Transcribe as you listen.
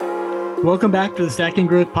Welcome back to the Stacking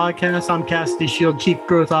Growth Podcast. I'm Cassidy Shield, Chief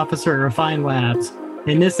Growth Officer at Refine Labs.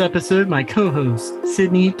 In this episode, my co-hosts,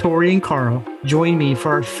 Sydney, Tori, and Carl, join me for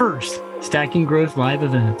our first Stacking Growth live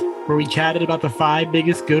event, where we chatted about the 5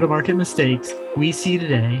 biggest go-to-market mistakes we see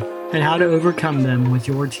today and how to overcome them with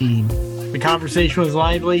your team. The conversation was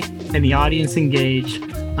lively and the audience engaged.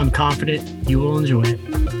 I'm confident you will enjoy it.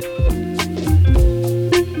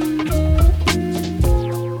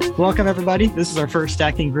 Welcome, everybody. This is our first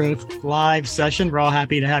Stacking Growth live session. We're all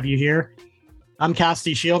happy to have you here. I'm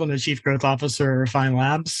Cassidy Shield. I'm the Chief Growth Officer at Refine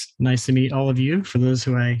Labs. Nice to meet all of you, for those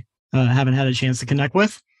who I haven't had a chance to connect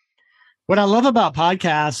with. What I love about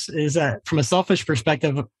podcasts is that from a selfish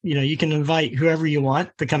perspective, you can invite whoever you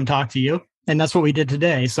want to come talk to you. And that's what we did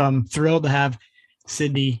today. So I'm thrilled to have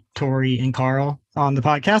Sydney, Tori, and Carl on the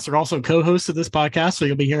podcast. They're also co-hosts of this podcast, so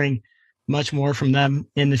you'll be hearing much more from them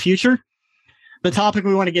in the future. The topic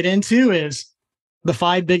we want to get into is the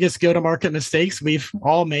 5 biggest go-to-market mistakes we've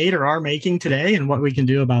all made or are making today and what we can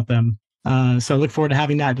do about them. So I look forward to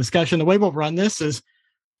having that discussion. The way we'll run this is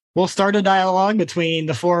we'll start a dialogue between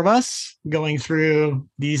the 4 of us, going through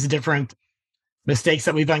these different mistakes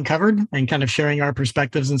that we've uncovered and kind of sharing our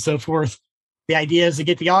perspectives and so forth. The idea is to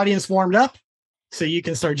get the audience warmed up so you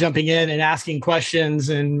can start jumping in and asking questions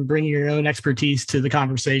and bringing your own expertise to the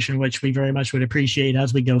conversation, which we very much would appreciate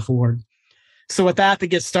as we go forward. So with that, to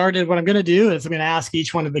get started, what I'm going to do is I'm going to ask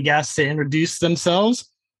each one of the guests to introduce themselves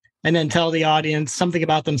and then tell the audience something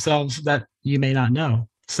about themselves that you may not know.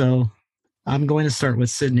 So I'm going to start with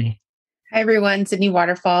Sydney. Hi, everyone. Sydney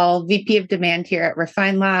Waterfall, VP of Demand here at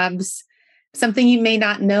Refine Labs. Something you may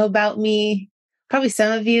not know about me, probably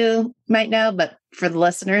some of you might know, but for the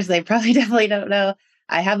listeners, they probably definitely don't know.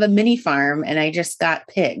 I have a mini farm and I just got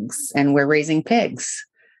pigs and we're raising pigs.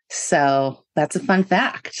 So that's a fun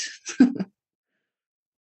fact.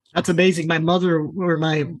 That's amazing. My mother or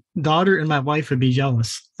my daughter and my wife would be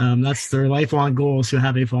jealous. That's their lifelong goal, is to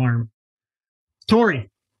have a farm. Tori,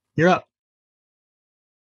 you're up.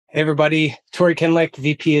 Hey, everybody. Tori Kinlick,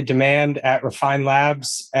 VP of Demand at Refine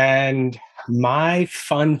Labs. And my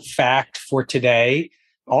fun fact for today,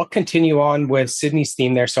 I'll continue on with Sydney's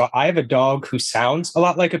theme there. So I have a dog who sounds a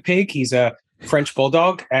lot like a pig. He's a French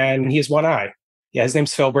bulldog and he has one eye. Yeah, his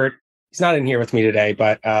name's Filbert. He's not in here with me today,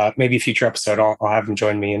 but maybe a future episode, I'll have him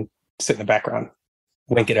join me and sit in the background.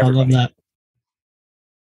 Wink at everybody. I love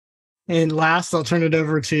that. And last, I'll turn it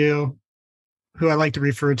over to who I like to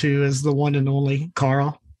refer to as the one and only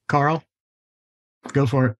Carl. Carl, go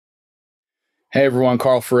for it. Hey, everyone.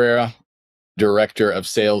 Carl Ferreira, Director of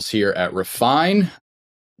Sales here at Refine.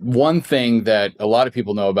 One thing that a lot of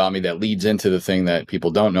people know about me that leads into the thing that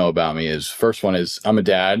people don't know about me is, first one is I'm a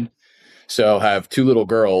dad. So I have 2 little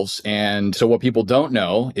girls. And so what people don't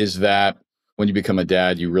know is that when you become a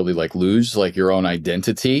dad, you really lose your own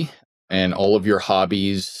identity and all of your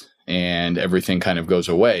hobbies and everything kind of goes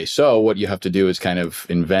away. So what you have to do is kind of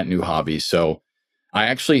invent new hobbies. So I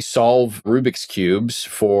actually solve Rubik's Cubes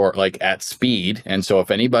for at speed. And so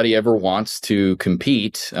if anybody ever wants to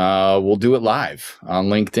compete, we'll do it live on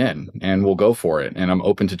LinkedIn and we'll go for it. And I'm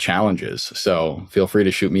open to challenges. So feel free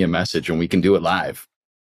to shoot me a message and we can do it live.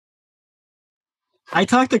 I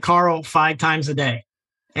talk to Carl 5 times a day,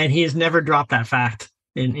 and he has never dropped that fact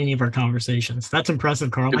in any of our conversations. That's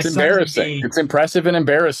impressive, Carl. It's embarrassing. It's impressive and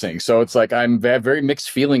embarrassing. So it's I have very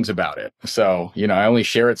mixed feelings about it. So, I only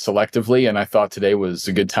share it selectively, and I thought today was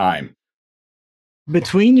a good time.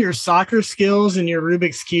 Between your soccer skills and your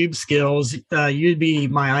Rubik's Cube skills, you'd be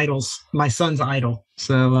my son's idol.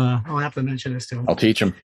 So I'll have to mention this to him. I'll teach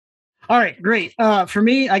him. All right, great. For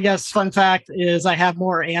me, I guess fun fact is I have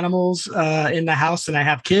more animals in the house than I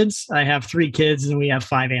have kids. I have 3 kids and we have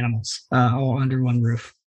 5 animals all under one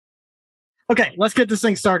roof. Okay, let's get this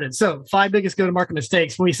thing started. So 5 biggest go-to-market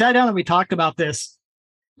mistakes. When we sat down and we talked about this,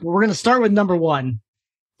 we're going to start with number 1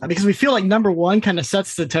 because we feel like number 1 kind of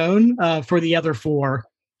sets the tone for the other 4.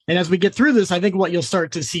 And as we get through this, I think what you'll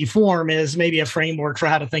start to see form is maybe a framework for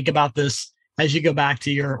how to think about this as you go back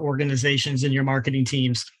to your organizations and your marketing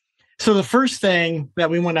teams. So the first thing that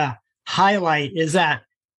we want to highlight is that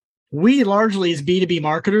we largely as B2B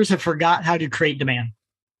marketers have forgot how to create demand.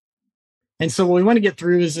 And so what we want to get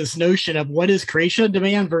through is this notion of what is creation of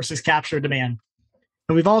demand versus capture demand.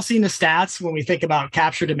 And we've all seen the stats when we think about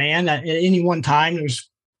capture demand that at any one time, there's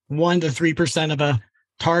 1 to 3% of a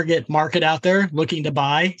target market out there looking to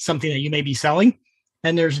buy something that you may be selling.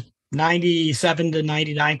 And there's 97 to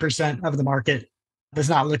 99% of the market that's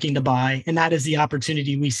not looking to buy. And that is the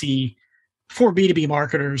opportunity we see for B2B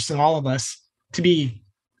marketers and all of us to be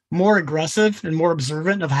more aggressive and more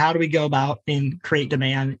observant of how do we go about and create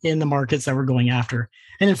demand in the markets that we're going after.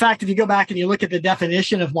 And in fact, if you go back and you look at the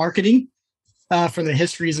definition of marketing from the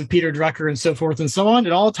histories of Peter Drucker and so forth and so on,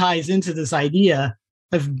 it all ties into this idea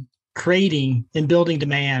of creating and building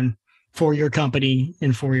demand for your company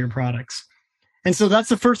and for your products. And so that's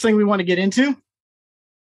the first thing we want to get into.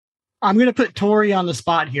 I'm going to put Tori on the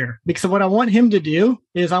spot here because what I want him to do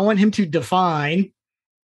is I want him to define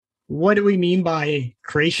what do we mean by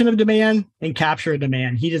creation of demand and capture of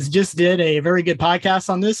demand. He just did a very good podcast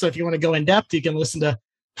on this. So if you want to go in depth, you can listen to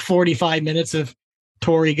 45 minutes of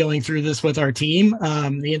Tori going through this with our team,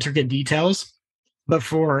 the intricate details. But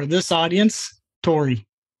for this audience, Tori,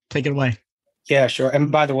 take it away. Yeah, sure.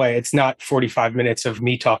 And by the way, it's not 45 minutes of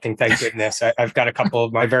me talking, thank goodness. I've got a couple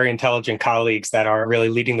of my very intelligent colleagues that are really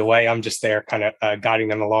leading the way. I'm just there kind of guiding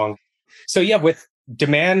them along. So yeah, with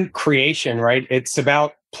demand creation, right? It's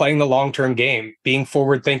about playing the long-term game, being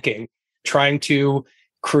forward-thinking, trying to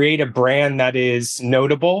create a brand that is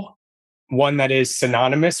notable, one that is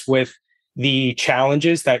synonymous with the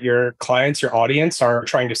challenges that your clients, your audience are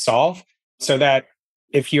trying to solve, so that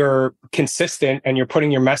if you're consistent and you're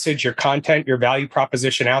putting your message, your content, your value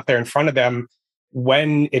proposition out there in front of them,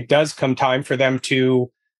 when it does come time for them to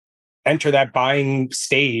enter that buying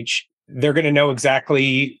stage, they're going to know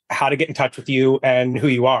exactly how to get in touch with you and who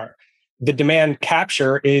you are. The demand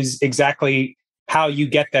capture is exactly how you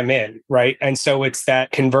get them in, right? And so it's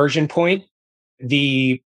that conversion point,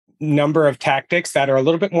 the number of tactics that are a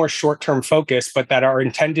little bit more short-term focused, but that are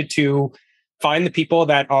intended to find the people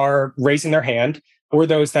that are raising their hand or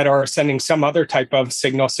those that are sending some other type of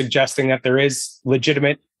signal suggesting that there is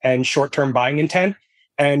legitimate and short-term buying intent,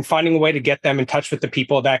 and finding a way to get them in touch with the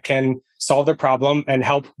people that can solve their problem and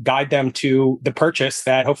help guide them to the purchase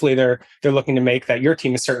that hopefully they're looking to make, that your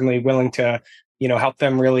team is certainly willing to, help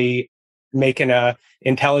them really make in a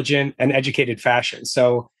intelligent and educated fashion.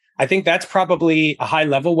 So I think that's probably a high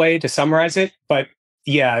level way to summarize it. But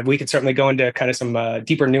yeah, we could certainly go into kind of some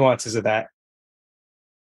deeper nuances of that.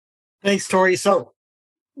 Thanks, Tori. So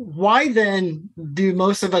why then do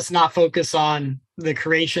most of us not focus on the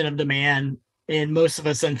creation of demand and most of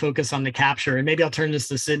us then focus on the capture? And maybe I'll turn this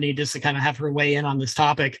to Sydney just to kind of have her weigh in on this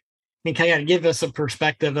topic and kind of give us a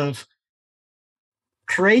perspective of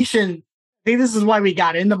creation. I think this is why we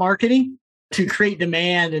got into marketing, to create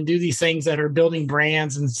demand and do these things that are building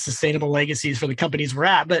brands and sustainable legacies for the companies we're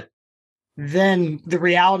at. But then the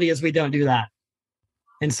reality is we don't do that.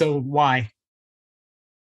 And so why?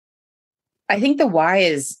 I think the why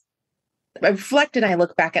is, I reflect and I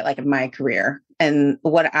look back at like my career and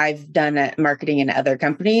what I've done at marketing in other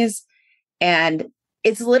companies. And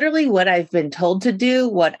it's literally what I've been told to do,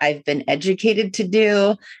 what I've been educated to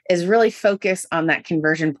do, is really focus on that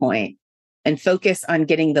conversion point and focus on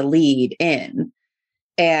getting the lead in.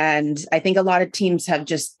 And I think a lot of teams have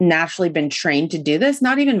just naturally been trained to do this,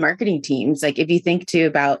 not even marketing teams. Like if you think too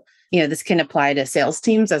about, this can apply to sales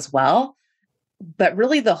teams as well. But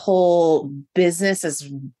really the whole business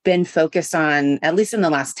has been focused on, at least in the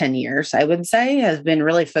last 10 years, I would say, has been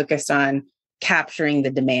really focused on capturing the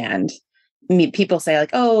demand. I mean, people say like,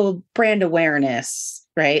 oh, brand awareness,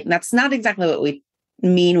 right? And that's not exactly what we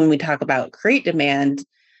mean when we talk about create demand,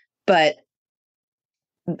 but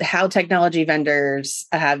how technology vendors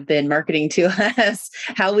have been marketing to us,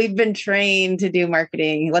 how we've been trained to do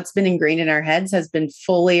marketing, what's been ingrained in our heads has been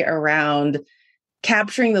fully around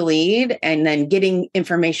capturing the lead and then getting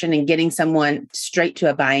information and getting someone straight to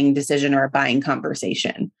a buying decision or a buying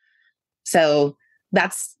conversation. So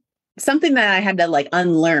that's something that I had to like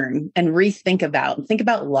unlearn and rethink about and think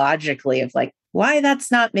about logically of like why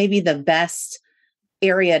that's not maybe the best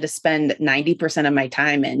area to spend 90% of my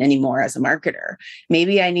time in anymore as a marketer.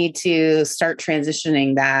 Maybe I need to start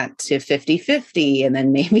transitioning that to 50-50 and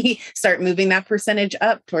then maybe start moving that percentage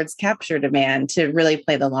up towards capture demand to really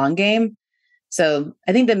play the long game. So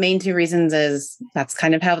I think the main two reasons is that's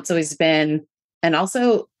kind of how it's always been. And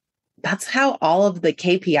also that's how all of the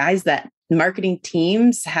KPIs that marketing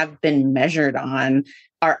teams have been measured on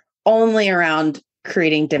are only around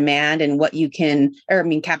creating demand and what you can,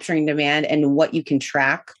 capturing demand and what you can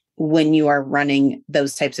track when you are running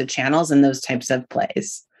those types of channels and those types of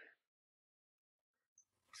plays.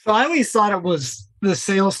 So I always thought it was the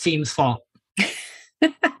sales team's fault.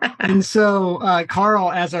 And so,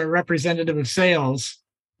 Carl, as our representative of sales,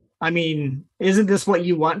 isn't this what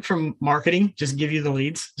you want from marketing? Just give you the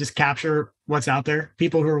leads, just capture what's out there,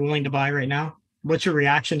 people who are willing to buy right now. What's your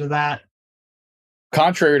reaction to that?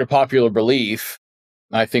 Contrary to popular belief,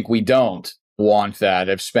 I think we don't want that.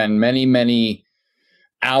 I've spent many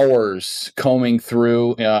hours combing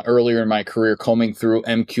through earlier in my career, combing through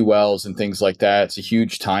MQLs and things like that. It's a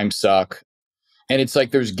huge time suck. And it's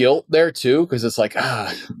like there's guilt there too, because it's like,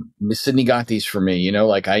 Miss Sydney got these for me,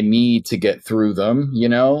 like I need to get through them,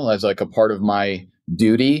 as like a part of my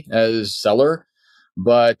duty as seller.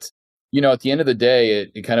 But, at the end of the day,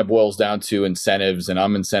 it kind of boils down to incentives, and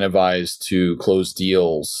I'm incentivized to close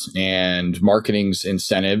deals, and marketing's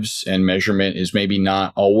incentives and measurement is maybe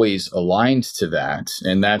not always aligned to that.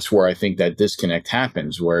 And that's where I think that disconnect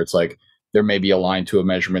happens, where it's like, there may be aligned to a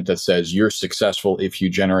measurement that says you're successful if you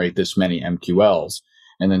generate this many MQLs.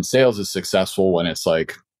 And then sales is successful when it's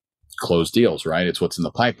like closed deals, right? It's what's in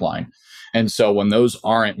the pipeline. And so when those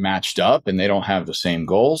aren't matched up and they don't have the same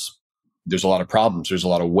goals, there's a lot of problems. There's a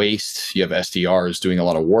lot of waste. You have SDRs doing a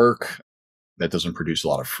lot of work that doesn't produce a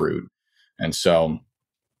lot of fruit. And so,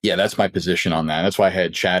 yeah, that's my position on that. That's why I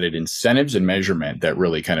had chatted incentives and measurement that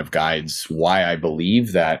really kind of guides why I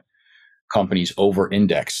believe that companies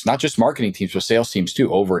over-index, not just marketing teams, but sales teams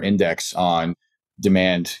too, over-index on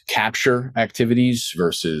demand capture activities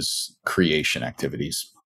versus creation activities.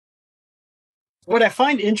 What I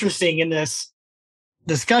find interesting in this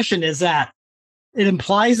discussion is that it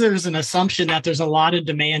implies there's an assumption that there's a lot of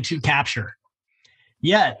demand to capture.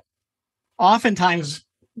 Yet, oftentimes,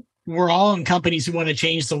 we're all in companies who want to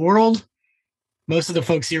change the world. Most of the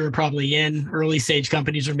folks here are probably in early stage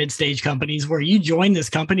companies or mid stage companies where you joined this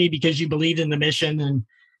company because you believed in the mission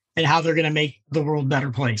and how they're going to make the world a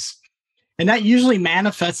better place. And that usually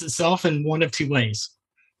manifests itself in one of two ways.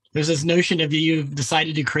 There's this notion of you've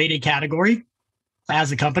decided to create a category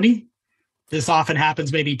as a company. This often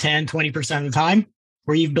happens maybe 10, 20% of the time,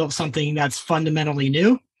 where you've built something that's fundamentally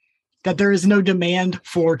new that there is no demand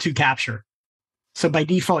for to capture. So by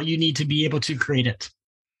default, you need to be able to create it.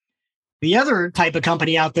 The other type of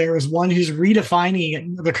company out there is one who's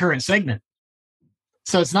redefining the current segment.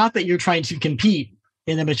 So it's not that you're trying to compete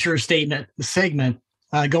in a mature segment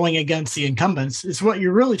going against the incumbents. It's what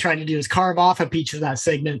you're really trying to do is carve off a piece of that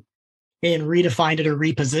segment and redefine it or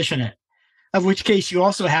reposition it. Of which case you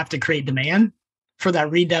also have to create demand for that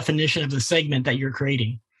redefinition of the segment that you're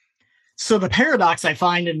creating. So the paradox I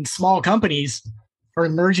find in small companies or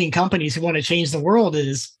emerging companies who want to change the world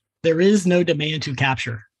is there is no demand to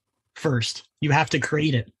capture first. You have to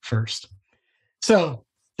create it first. So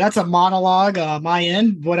that's a monologue on my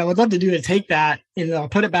end. What I would love to do is take that and I'll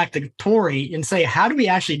put it back to Tori and say, how do we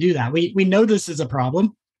actually do that? We know this is a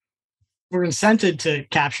problem. We're incented to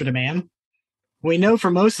capture demand. We know for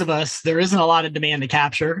most of us, there isn't a lot of demand to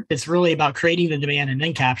capture. It's really about creating the demand and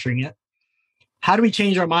then capturing it. How do we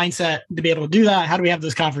change our mindset to be able to do that? How do we have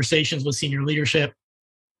those conversations with senior leadership?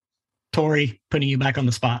 Tori, putting you back on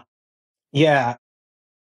the spot. Yeah,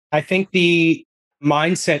 I think the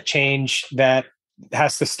mindset change that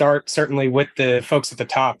has to start certainly with the folks at the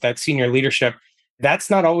top, that senior leadership, that's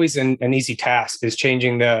not always an easy task, is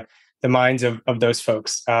changing the minds of those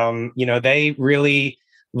folks. They really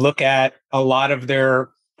look at a lot of their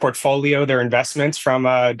portfolio, their investments from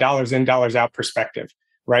a dollars in, dollars out perspective,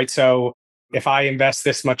 right? So if I invest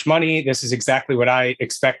this much money, this is exactly what I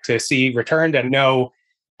expect to see returned and know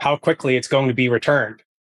how quickly it's going to be returned.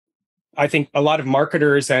 I think a lot of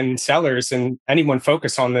marketers and sellers and anyone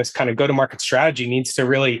focused on this kind of go-to-market strategy needs to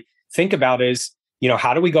really think about is,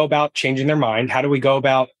 how do we go about changing their mind? How do we go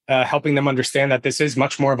about helping them understand that this is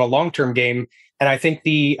much more of a long-term game? And I think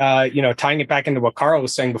tying it back into what Carl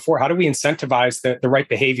was saying before, how do we incentivize the right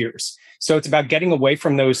behaviors? So it's about getting away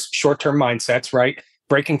from those short-term mindsets, right?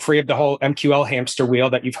 Breaking free of the whole MQL hamster wheel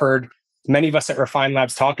that you've heard many of us at Refine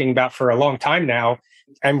Labs talking about for a long time now,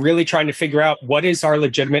 and really trying to figure out what is our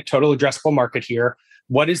legitimate total addressable market here?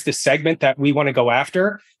 What is the segment that we want to go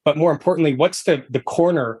after? But more importantly, what's the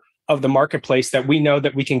corner of the marketplace that we know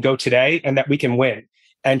that we can go today and that we can win?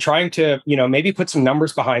 And trying to, maybe put some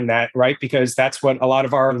numbers behind that, right? Because that's what a lot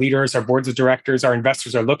of our leaders, our boards of directors, our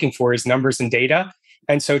investors are looking for is numbers and data.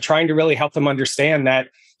 And so trying to really help them understand that,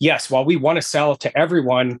 yes, while we want to sell to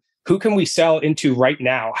everyone, who can we sell into right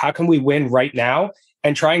now? How can we win right now?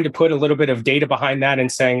 And trying to put a little bit of data behind that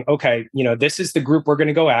and saying, okay, this is the group we're going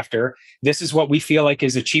to go after. This is what we feel like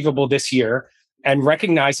is achievable this year. And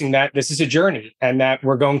recognizing that this is a journey and that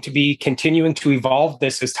we're going to be continuing to evolve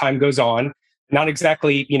this as time goes on. Not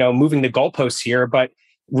exactly, moving the goalposts here, but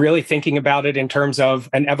really thinking about it in terms of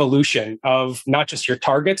an evolution of not just your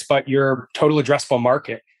targets, but your total addressable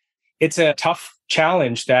market. It's a tough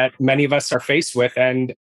challenge that many of us are faced with.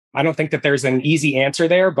 And I don't think that there's an easy answer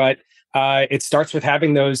there, but it starts with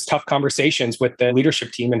having those tough conversations with the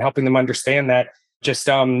leadership team and helping them understand that just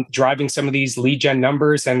driving some of these lead gen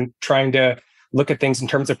numbers and trying to look at things in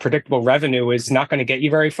terms of predictable revenue is not going to get you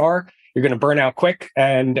very far. you're going to burn out quick,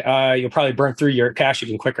 and you'll probably burn through your cash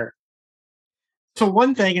even quicker. So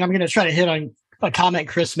one thing, and I'm going to try to hit on a comment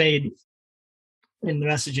Chris made in the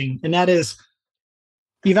messaging, and that is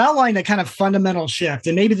you've outlined a kind of fundamental shift.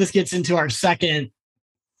 And maybe this gets into our second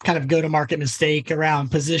kind of go-to-market mistake around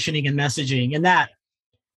positioning and messaging. And that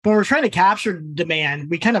when we're trying to capture demand,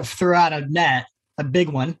 we kind of throw out a net, a big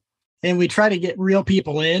one, and we try to get real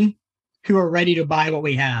people in who are ready to buy what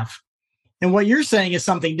we have. And what you're saying is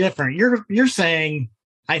something different. You're saying,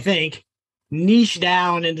 I think, niche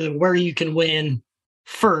down into where you can win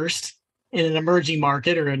first in an emerging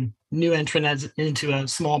market or a new entrant that's into a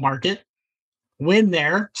small market, win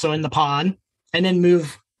there, so in the pond, and then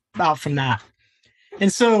move out from that.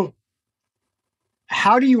 And so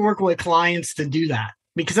how do you work with clients to do that?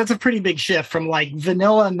 Because that's a pretty big shift from like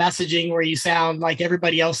vanilla messaging where you sound like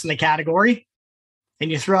everybody else in the category and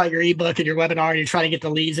you throw out your ebook and your webinar and you try to get the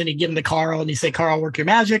leads and you give them to Carl and you say, Carl, work your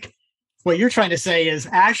magic. What you're trying to say is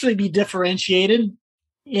actually be differentiated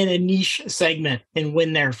in a niche segment and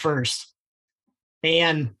win there first.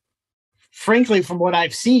 And frankly, from what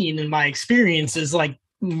I've seen in my experiences, like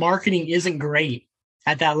marketing isn't great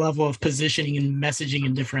at that level of positioning and messaging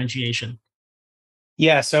and differentiation.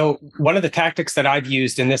 Yeah. So one of the tactics that I've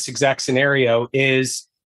used in this exact scenario is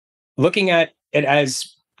looking at it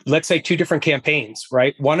as, let's say, two different campaigns,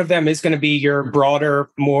 right? One of them is going to be your broader,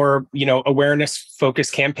 more, awareness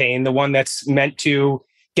focused campaign, the one that's meant to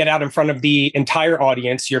get out in front of the entire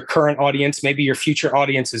audience, your current audience, maybe your future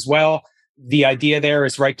audience as well. The idea there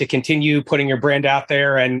is, right, to continue putting your brand out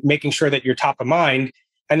there and making sure that you're top of mind.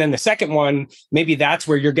 And then the second one, maybe that's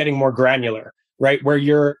where you're getting more granular, right? Where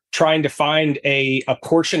you're trying to find a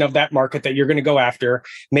portion of that market that you're going to go after,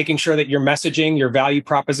 making sure that your messaging, your value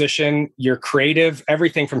proposition, your creative,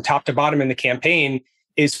 everything from top to bottom in the campaign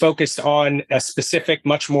is focused on a specific,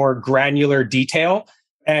 much more granular detail,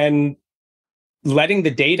 and letting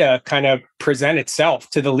the data kind of present itself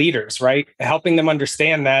to the leaders, right? Helping them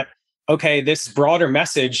understand that, okay, this broader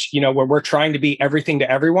message, where we're trying to be everything to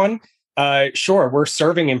everyone. Sure, we're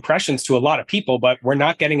serving impressions to a lot of people, but we're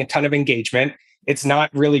not getting a ton of engagement. It's not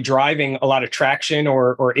really driving a lot of traction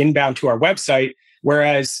or inbound to our website.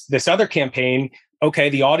 Whereas this other campaign, okay,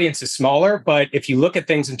 the audience is smaller, but if you look at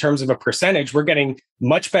things in terms of a percentage, we're getting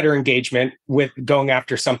much better engagement with going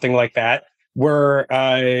after something like that. We're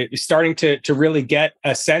starting to really get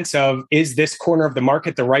a sense of, is this corner of the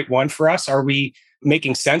market the right one for us? Are we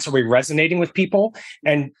making sense? Are we resonating with people?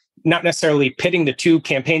 And not necessarily pitting the two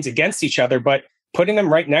campaigns against each other, but putting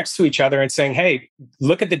them right next to each other and saying, hey,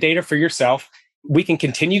 look at the data for yourself. We can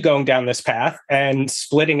continue going down this path and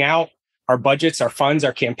splitting out our budgets, our funds,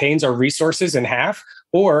 our campaigns, our resources in half,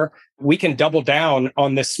 or we can double down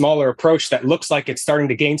on this smaller approach that looks like it's starting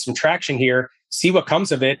to gain some traction here, see what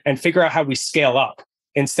comes of it, and figure out how we scale up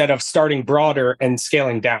instead of starting broader and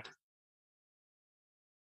scaling down.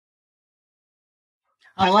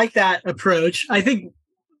 I like that approach. I think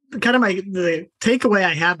kind of the takeaway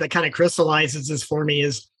I have that kind of crystallizes this for me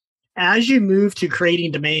is as you move to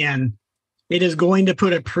creating demand, it is going to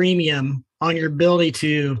put a premium on your ability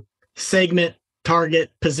to segment,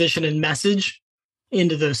 target, position, and message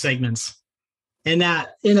into those segments. And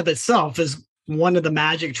that in of itself is one of the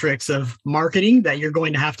magic tricks of marketing that you're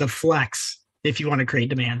going to have to flex if you want to create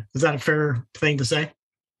demand. Is that a fair thing to say?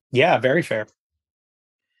 Yeah, very fair.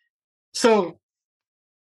 So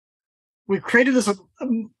we've created this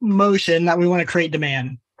motion that we want to create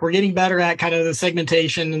demand. We're getting better at kind of the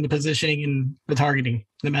segmentation and the positioning and the targeting,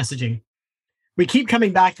 the messaging. We keep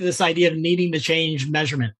coming back to this idea of needing to change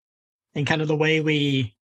measurement and kind of the way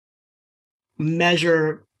we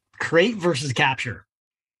measure create versus capture.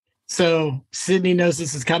 So Sydney knows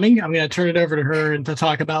this is coming. I'm going to turn it over to her and to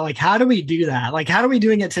talk about like, how do we do that? Like, how are we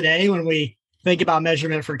doing it today when we think about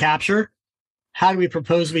measurement for capture? How do we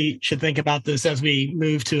propose we should think about this as we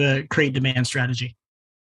move to a create demand strategy?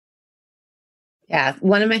 Yeah,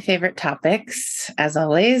 one of my favorite topics, as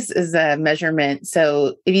always, is measurement.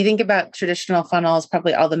 So if you think about traditional funnels,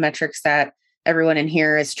 probably all the metrics that everyone in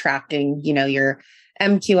here is tracking, your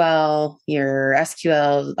MQL, your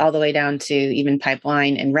SQL, all the way down to even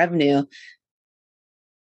pipeline and revenue.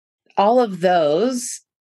 All of those,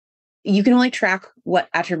 you can only track what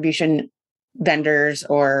attribution vendors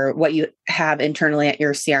or what you have internally at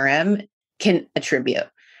your CRM can attribute,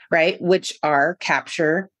 right? Which are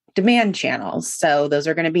capture demand channels. So those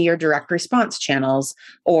are going to be your direct response channels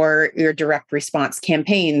or your direct response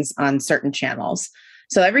campaigns on certain channels.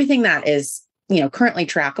 So everything that is, currently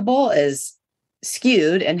trackable is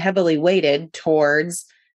skewed and heavily weighted towards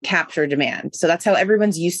capture demand. So that's how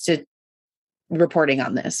everyone's used to reporting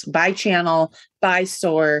on this by channel, by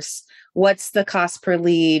source, what's the cost per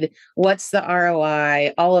lead, what's the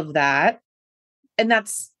ROI, all of that. And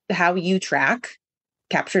that's how you track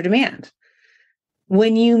capture demand.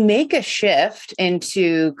 When you make a shift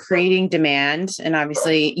into creating demand, and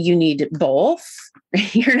obviously you need both,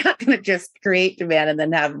 you're not going to just create demand and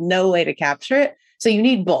then have no way to capture it. So you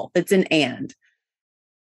need both. It's an and.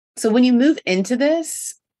 So when you move into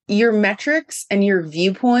this, your metrics and your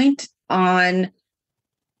viewpoint on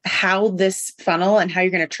how this funnel and how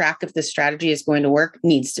you're going to track if the strategy is going to work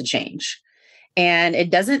needs to change. And it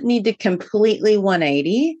doesn't need to completely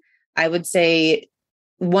 180. I would say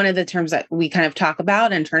one of the terms that we kind of talk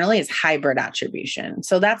about internally is hybrid attribution.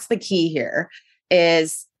 So that's the key here,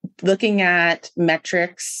 is looking at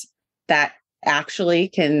metrics that actually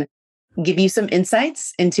can give you some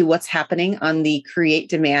insights into what's happening on the create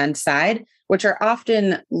demand side, which are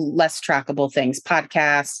often less trackable things: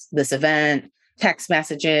 podcasts, this event, text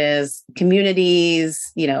messages,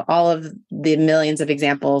 communities, all of the millions of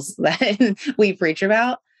examples that we preach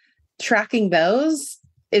about. Tracking those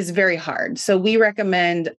is very hard. So we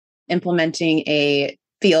recommend implementing a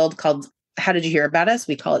field called How Did You Hear About Us?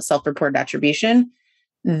 We call it self-reported attribution.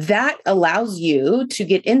 That allows you to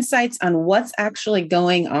get insights on what's actually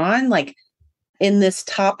going on, like in this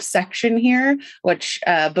top section here, which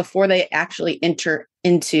before they actually enter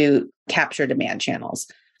into capture demand channels.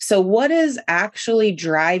 So what is actually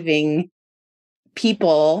driving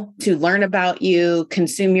people to learn about you,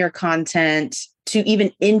 consume your content, to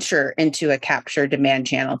even enter into a capture demand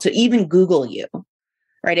channel, to even Google you,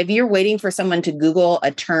 right? If you're waiting for someone to Google a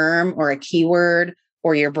term or a keyword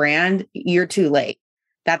or your brand, you're too late.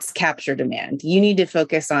 That's capture demand. You need to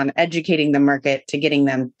focus on educating the market to getting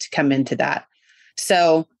them to come into that.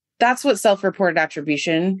 So that's what self-reported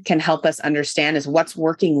attribution can help us understand, is what's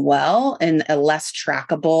working well in a less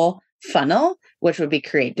trackable funnel, which would be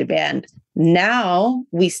create demand. Now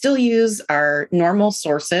we still use our normal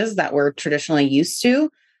sources that we're traditionally used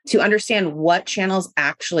to understand what channels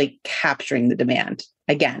actually capturing the demand.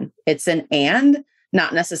 Again, it's an and,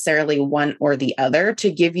 not necessarily one or the other, to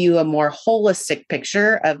give you a more holistic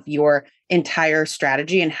picture of your entire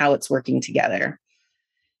strategy and how it's working together.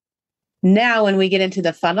 Now, when we get into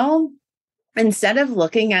the funnel, instead of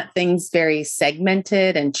looking at things very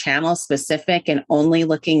segmented and channel specific and only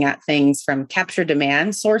looking at things from capture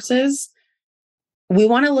demand sources, we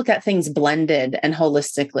want to look at things blended and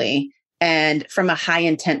holistically and from a high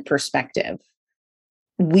intent perspective.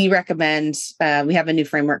 We recommend, we have a new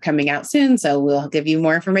framework coming out soon, so we'll give you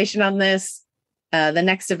more information on this. The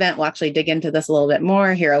next event will actually dig into this a little bit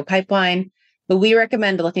more, Hero Pipeline, but we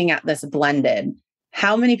recommend looking at this blended.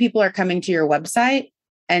 How many people are coming to your website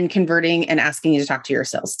and converting and asking you to talk to your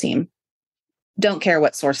sales team? Don't care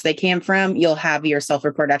what source they came from. You'll have your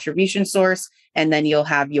self-report attribution source, and then you'll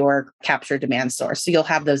have your capture demand source. So you'll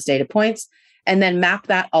have those data points and then map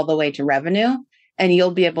that all the way to revenue. And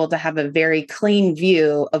you'll be able to have a very clean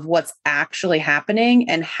view of what's actually happening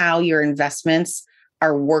and how your investments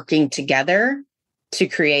are working together to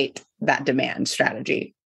create that demand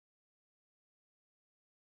strategy.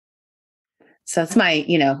 So it's my,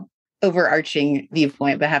 overarching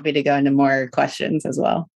viewpoint, but happy to go into more questions as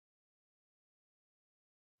well.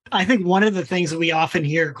 I think one of the things that we often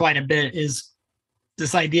hear quite a bit is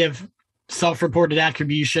this idea of self-reported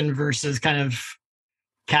attribution versus kind of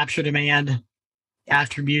capture demand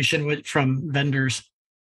attribution from vendors.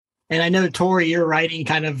 And I know, Tori, you're writing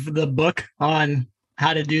kind of the book on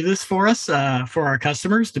how to do this for us, for our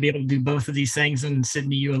customers, to be able to do both of these things. And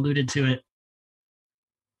Sydney, you alluded to it.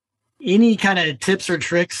 Any kind of tips or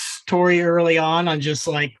tricks, Tori, early on just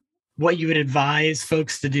like what you would advise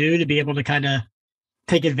folks to do to be able to kind of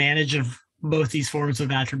take advantage of both these forms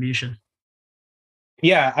of attribution?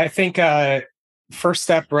 Yeah, I think first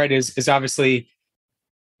step, right, is obviously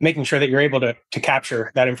making sure that you're able to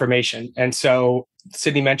capture that information. And so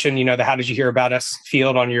Sydney mentioned, the How Did You Hear About Us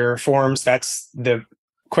field on your forms. That's the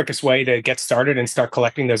quickest way to get started and start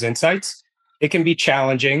collecting those insights. It can be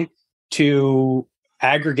challenging to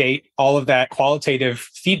aggregate all of that qualitative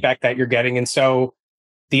feedback that you're getting. And so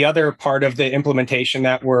the other part of the implementation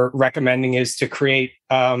that we're recommending is to create,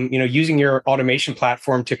 using your automation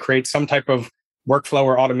platform to create some type of workflow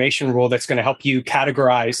or automation rule that's going to help you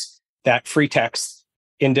categorize that free text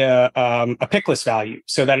into a pick list value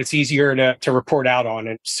so that it's easier to report out on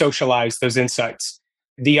and socialize those insights.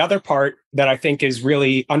 The other part that I think is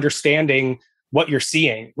really understanding what you're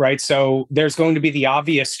seeing, right? So there's going to be the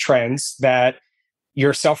obvious trends that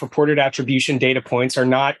your self-reported attribution data points are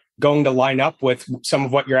not going to line up with some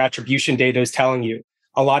of what your attribution data is telling you.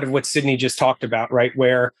 A lot of what Sydney just talked about, right?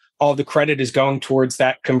 Where all the credit is going towards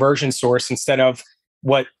that conversion source instead of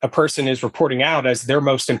what a person is reporting out as their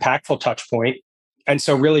most impactful touch point. And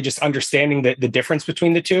so really just understanding the difference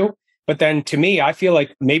between the two. But then to me, I feel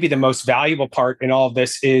like maybe the most valuable part in all of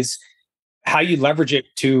this is how you leverage it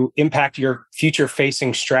to impact your future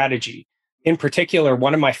facing strategy. In particular,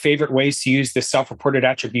 one of my favorite ways to use this self-reported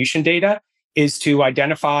attribution data is to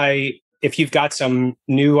identify if you've got some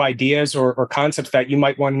new ideas or concepts that you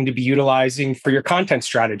might want to be utilizing for your content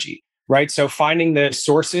strategy, right? So finding the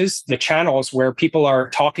sources, the channels where people are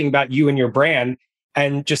talking about you and your brand,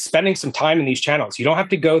 and just spending some time in these channels. You don't have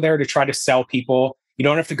to go there to try to sell people. You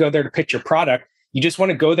don't have to go there to pitch your product. You just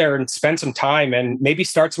want to go there and spend some time and maybe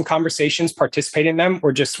start some conversations, participate in them,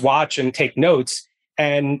 or just watch and take notes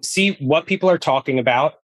and see what people are talking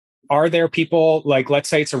about. Are there people, like, let's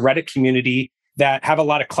say it's a Reddit community that have a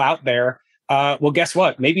lot of clout there? Well, guess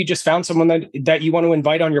what? Maybe you just found someone that you want to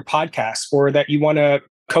invite on your podcast, or that you want to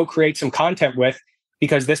co-create some content with,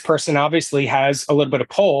 because this person obviously has a little bit of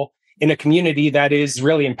pull in a community that is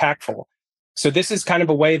really impactful. So this is kind of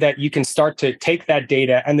a way that you can start to take that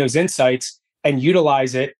data and those insights and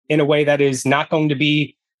utilize it in a way that is not going to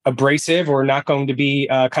be abrasive or not going to be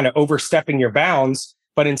kind of overstepping your bounds,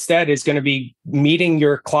 but instead is going to be meeting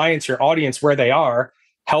your clients, your audience where they are,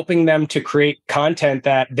 helping them to create content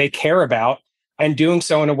that they care about, and doing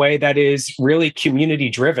so in a way that is really community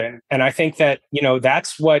driven. And I think that,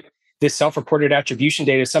 that's what this self-reported attribution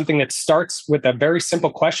data is. Something that starts with a very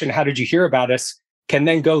simple question: how did you hear about us? Can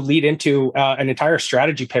then go lead into an entire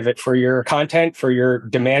strategy pivot for your content, for your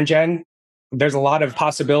demand gen. There's a lot of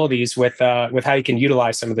possibilities with how you can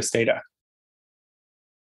utilize some of this data.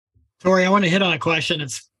 Tori, I want to hit on a question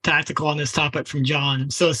that's tactical on this topic from John.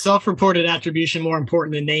 So is self-reported attribution more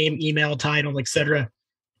important than name, email, title, etc.?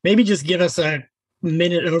 Maybe just give us a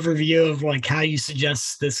minute overview of like how you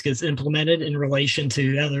suggest this gets implemented in relation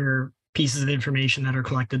to other pieces of information that are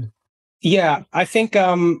collected. Yeah, I think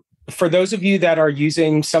for those of you that are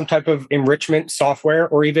using some type of enrichment software,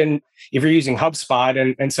 or even if you're using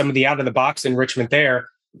HubSpot and some of the out-of-the-box enrichment there,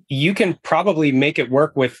 you can probably make it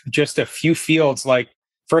work with just a few fields like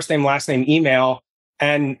first name, last name, email,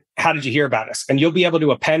 and how did you hear about us? And you'll be able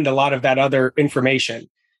to append a lot of that other information.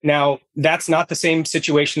 Now, that's not the same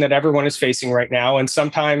situation that everyone is facing right now. And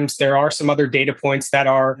sometimes there are some other data points that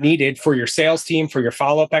are needed for your sales team, for your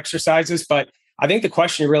follow-up exercises. But I think the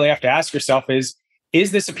question you really have to ask yourself is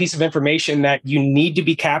this a piece of information that you need to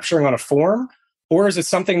be capturing on a form, or is it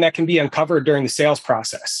something that can be uncovered during the sales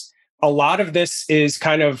process? A lot of this is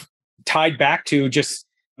kind of tied back to just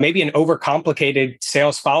maybe an overcomplicated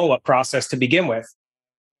sales follow-up process to begin with.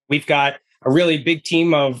 We've got a really big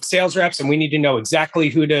team of sales reps, and we need to know exactly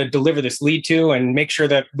who to deliver this lead to and make sure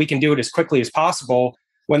that we can do it as quickly as possible.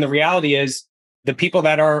 When the reality is the people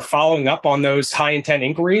that are following up on those high intent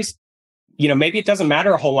inquiries, maybe it doesn't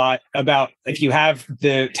matter a whole lot about if you have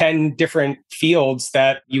the 10 different fields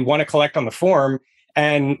that you want to collect on the form,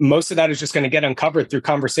 and most of that is just going to get uncovered through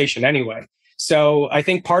conversation anyway. So I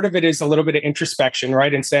think part of it is a little bit of introspection,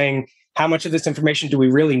 right? And saying, how much of this information do we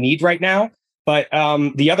really need right now? But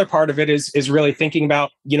the other part of it is really thinking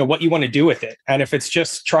about, what you want to do with it. And if it's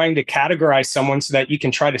just trying to categorize someone so that you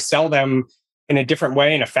can try to sell them in a different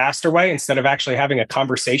way, in a faster way, instead of actually having a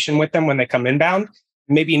conversation with them when they come inbound,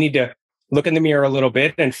 maybe you need to look in the mirror a little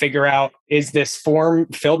bit and figure out, is this form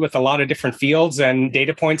filled with a lot of different fields and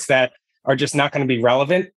data points that are just not going to be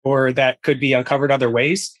relevant, or that could be uncovered other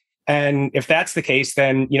ways? And if that's the case,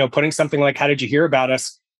 then, putting something like, how did you hear about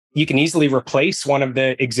us? You can easily replace one of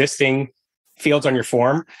the existing fields on your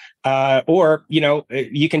form, or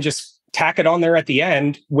you can just tack it on there at the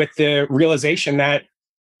end with the realization that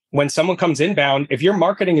when someone comes inbound, if your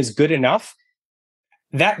marketing is good enough,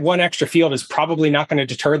 that one extra field is probably not going to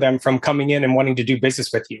deter them from coming in and wanting to do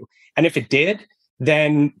business with you. And if it did,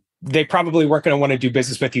 then they probably weren't going to want to do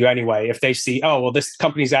business with you anyway. If they see, oh, well, this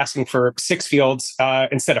company's asking for 6 fields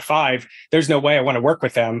instead of 5, there's no way I want to work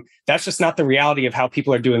with them. That's just not the reality of how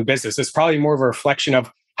people are doing business. It's probably more of a reflection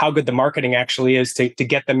of how good the marketing actually is to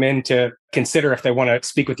get them in to consider if they want to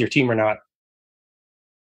speak with your team or not.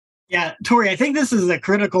 Yeah, Tori, I think this is a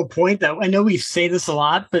critical point that I know we say this a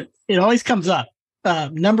lot, but it always comes up.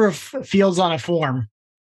 Number of fields on a form.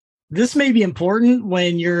 This may be important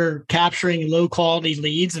when you're capturing low quality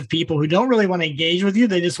leads of people who don't really want to engage with you.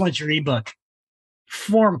 They just want your ebook.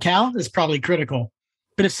 Form count is probably critical.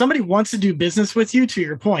 But if somebody wants to do business with you, to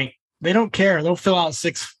your point, they don't care. They'll fill out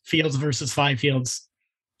 6 fields versus 5 fields.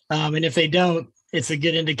 And if they don't, it's a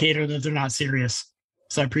good indicator that they're not serious.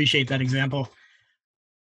 So I appreciate that example.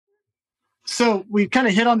 So we've kind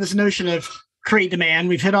of hit on this notion of create demand.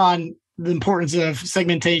 We've hit on the importance of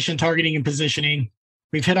segmentation, targeting, and positioning.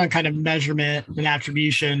 We've hit on kind of measurement and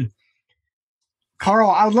attribution.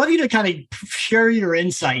 Carl, I would love you to kind of share your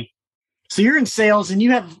insight. So you're in sales and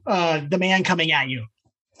you have demand coming at you.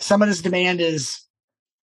 Some of this demand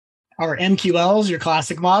are MQLs, your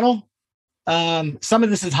classic model. Some of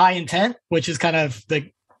this is high intent, which is kind of the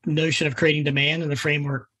notion of creating demand and the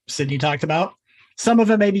framework Sydney talked about. Some of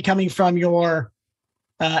it may be coming from your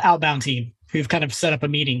outbound team who've kind of set up a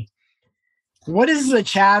meeting. What is the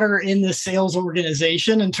chatter in the sales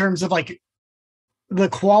organization in terms of like the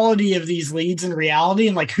quality of these leads in reality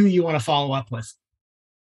and like who you want to follow up with?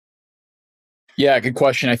 Yeah, good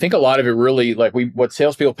question. I think a lot of it really, like what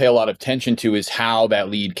salespeople pay a lot of attention to is how that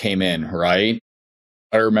lead came in, right?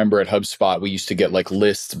 I remember at HubSpot, we used to get like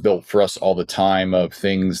lists built for us all the time of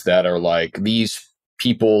things that are like, these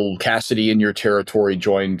people, Cassidy in your territory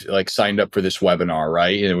signed up for this webinar,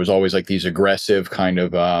 right? And it was always like these aggressive kind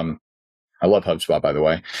of, I love HubSpot, by the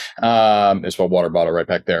way. There's my water bottle right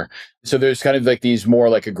back there. So there's kind of like these more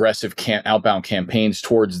like aggressive outbound campaigns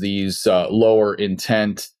towards these lower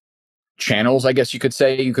intent channels, I guess you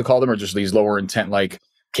could call them, or just these lower intent like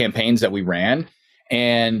campaigns that we ran.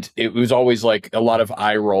 And it was always like a lot of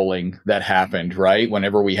eye rolling that happened, right?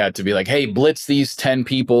 Whenever we had to be like, hey, blitz these 10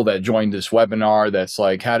 people that joined this webinar that's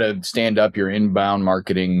like how to stand up your inbound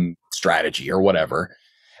marketing strategy or whatever.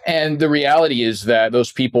 And the reality is that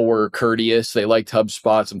those people were courteous. They liked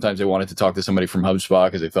HubSpot. Sometimes they wanted to talk to somebody from HubSpot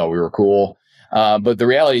because they thought we were cool. But the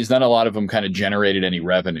reality is not a lot of them kind of generated any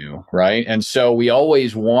revenue, right? And so we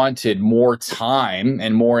always wanted more time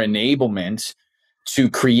and more enablement to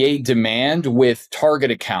create demand with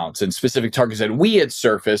target accounts and specific targets that we had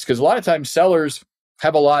surfaced. Because a lot of times sellers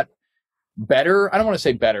have a lot better, I don't want to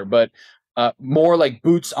say better, but more like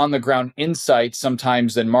boots on the ground insights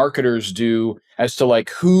sometimes than marketers do as to like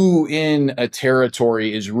who in a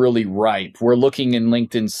territory is really ripe. We're looking in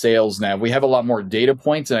LinkedIn Sales Nav. We have a lot more data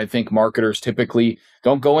points, and I think marketers typically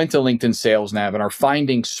don't go into LinkedIn Sales Nav and are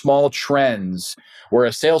finding small trends where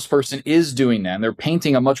a salesperson is doing that. And they're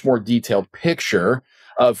painting a much more detailed picture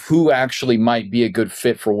of who actually might be a good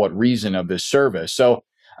fit for what reason of this service. So,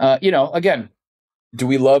 again, do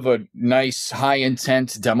we love a nice high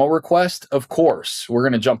intent demo request? Of course, we're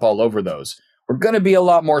going to jump all over those. We're going to be a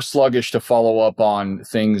lot more sluggish to follow up on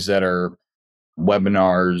things that are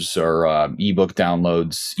webinars or ebook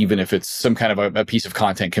downloads, even if it's some kind of a piece of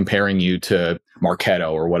content comparing you to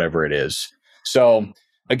Marketo or whatever it is. So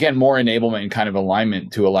again, more enablement and kind of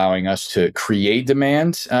alignment to allowing us to create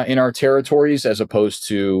demand in our territories as opposed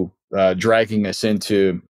to dragging us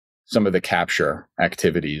into some of the capture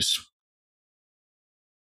activities.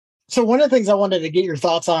 So one of the things I wanted to get your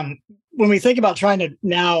thoughts on when we think about trying to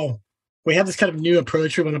now, we have this kind of new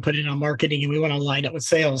approach we want to put in on marketing and we want to align it with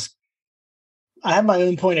sales. I have my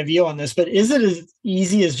own point of view on this, but is it as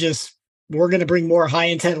easy as just we're going to bring more high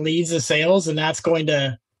intent leads to sales and that's going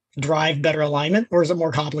to drive better alignment? Or is it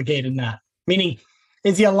more complicated than that? Meaning,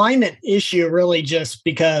 is the alignment issue really just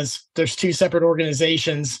because there's two separate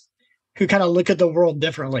organizations who kind of look at the world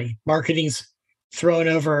differently? Marketing's throwing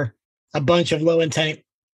over a bunch of low intent,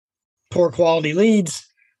 poor quality leads,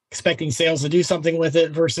 expecting sales to do something with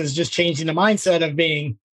it versus just changing the mindset of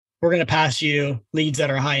being, we're going to pass you leads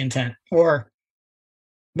that are high intent. Or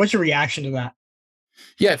what's your reaction to that?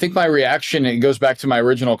 Yeah, I think my reaction, it goes back to my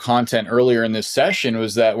original content earlier in this session,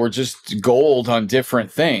 was that we're just gold on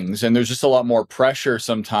different things. And there's just a lot more pressure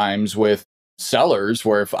sometimes with sellers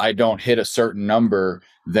where if I don't hit a certain number,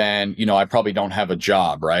 then, I probably don't have a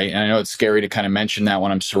job, right? And I know it's scary to kind of mention that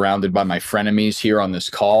when I'm surrounded by my frenemies here on this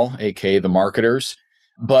call, aka the marketers.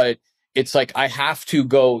 But it's like I have to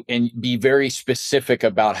go and be very specific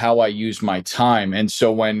about how I use my time. And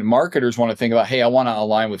so when marketers want to think about, hey, I want to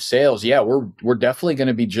align with sales, yeah, we're definitely going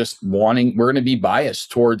to be we're going to be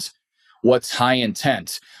biased towards what's high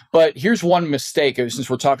intent. But here's one mistake, since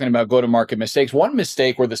we're talking about go-to-market mistakes, one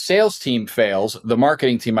mistake where the sales team fails, the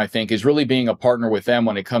marketing team, I think, is really being a partner with them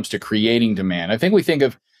when it comes to creating demand. I think we think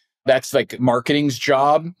of that's like marketing's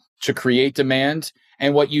job to create demand.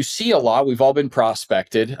 And what you see a lot, we've all been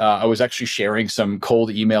prospected. I was actually sharing some cold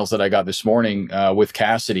emails that I got this morning with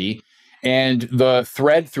Cassidy. And the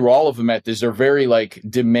thread through all of them is they're very like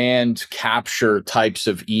demand capture types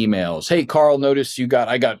of emails. Hey, Carl, notice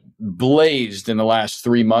I got blazed in the last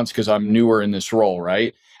 3 months because I'm newer in this role,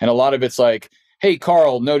 right? And a lot of it's like, hey,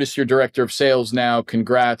 Carl, notice you're director of sales now.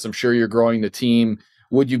 Congrats. I'm sure you're growing the team.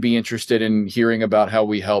 Would you be interested in hearing about how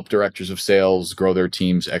we help directors of sales grow their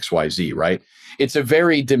teams XYZ, right? It's a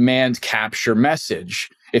very demand capture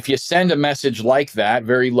message. If you send a message like that,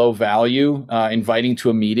 very low value, inviting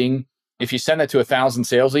to a meeting, if you send that to 1,000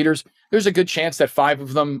 sales leaders, there's a good chance that 5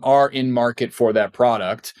 of them are in market for that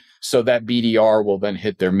product. So that BDR will then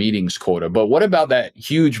hit their meetings quota. But what about that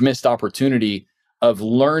huge missed opportunity of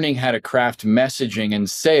learning how to craft messaging in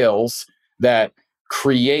sales that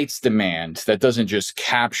creates demand, that doesn't just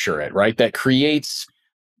capture it, right? That creates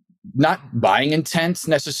not buying intent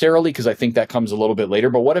necessarily, because I think that comes a little bit later,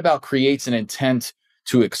 but what about creates an intent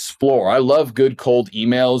to explore? I love good cold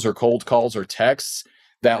emails or cold calls or texts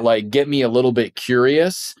that like get me a little bit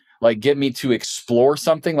curious, like get me to explore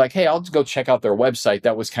something like, hey, I'll just go check out their website.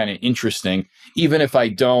 That was kind of interesting. Even if I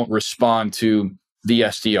don't respond to the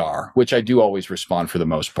SDR, which I do always respond for the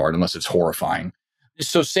most part, unless it's horrifying.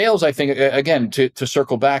 So sales, I think, again, to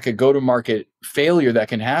circle back, a go-to-market failure that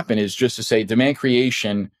can happen is just to say demand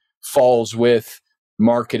creation falls with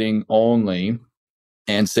marketing only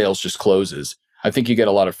and sales just closes. I think you get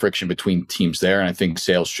a lot of friction between teams there. And I think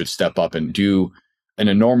sales should step up and do an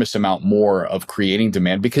enormous amount more of creating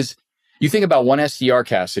demand, because you think about one SDR,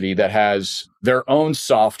 Cassidy, that has their own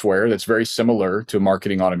software that's very similar to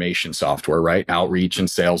marketing automation software, right? Outreach and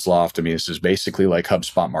SalesLoft. I mean, this is basically like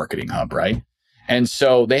HubSpot Marketing Hub, right? And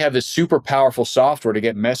so they have this super powerful software to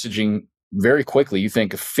get messaging very quickly. You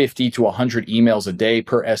think of 50 to 100 emails a day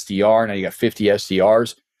per SDR. Now you got 50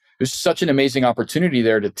 SDRs. There's such an amazing opportunity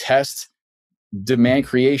there to test demand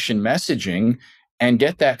creation messaging and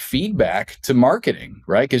get that feedback to marketing,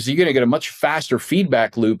 right? Because you're going to get a much faster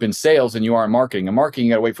feedback loop in sales than you are in marketing. In marketing,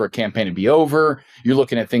 you got to wait for a campaign to be over. You're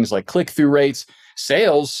looking at things like click-through rates.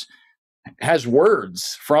 Sales has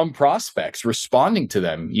words from prospects responding to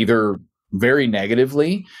them, either very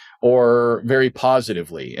negatively or very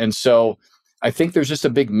positively. And so I think there's just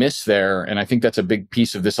a big miss there. And I think that's a big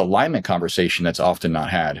piece of this alignment conversation that's often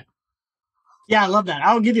not had. Yeah, I love that.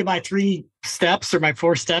 I'll give you my 3 steps or my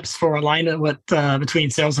 4 steps for alignment with between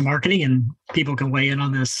sales and marketing, and people can weigh in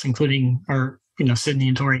on this, including Sydney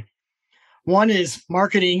and Tori. One is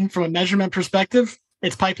marketing from a measurement perspective.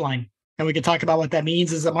 It's pipeline, and we can talk about what that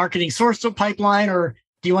means. Is it marketing sourced to pipeline, or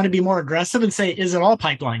do you want to be more aggressive and say, is it all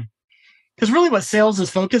pipeline? Because really what sales is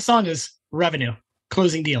focused on is revenue,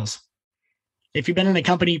 closing deals. If you've been in a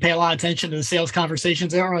company, you pay a lot of attention to the sales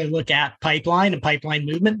conversations. They don't really look at pipeline, and pipeline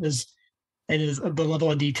movement is the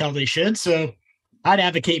level of detail they should. So I'd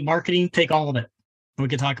advocate marketing, take all of it. We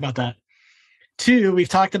can talk about that. 2, we've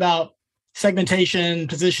talked about segmentation,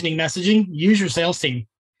 positioning, messaging. Use your sales team.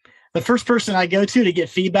 The first person I go to get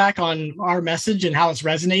feedback on our message and how it's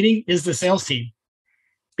resonating is the sales team,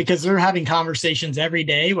 because they're having conversations every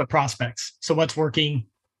day with prospects. So what's working,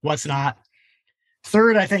 what's not.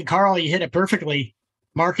 3rd, I think, Carl, you hit it perfectly.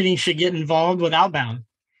 Marketing should get involved with outbound.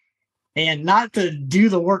 And not to do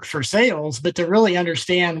the work for sales, but to really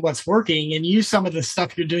understand what's working and use some of the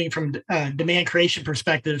stuff you're doing from a demand creation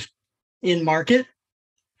perspective in market,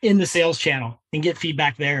 in the sales channel, and get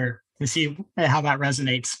feedback there and see how that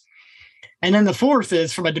resonates. And then the 4th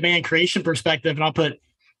is from a demand creation perspective, and I'll put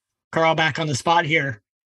Carl back on the spot here.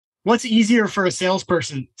 What's easier for a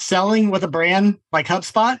salesperson, selling with a brand like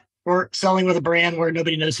HubSpot or selling with a brand where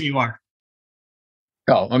nobody knows who you are?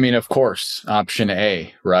 Oh, I mean, of course, option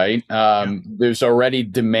A, right? There's already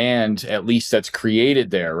demand, at least that's created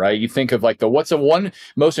there, right? You think of like what's the one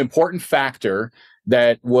most important factor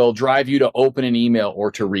that will drive you to open an email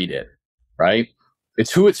or to read it, right?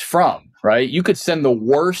 It's who it's from, right? You could send the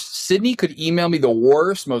worst, Sydney could email me the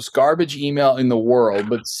worst, most garbage email in the world,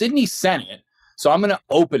 but Sydney sent it. So I'm going to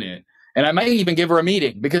open it. And I might even give her a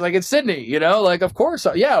meeting because like it's Sydney, like, of course,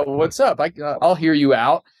 yeah, what's up? I'll hear you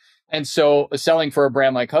out. And so selling for a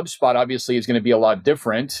brand like HubSpot obviously is going to be a lot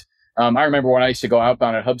different. I remember when I used to go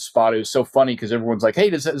outbound at HubSpot, it was so funny because everyone's like, hey,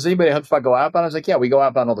 does anybody at HubSpot go outbound? I was like, yeah, we go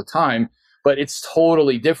outbound all the time, but it's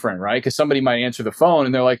totally different, right? Because somebody might answer the phone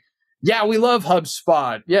and they're like, yeah, we love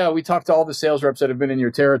HubSpot. Yeah, we talked to all the sales reps that have been in your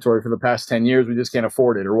territory for the past 10 years. We just can't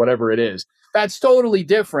afford it or whatever it is. That's totally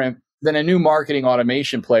different than a new marketing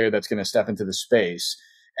automation player that's going to step into the space.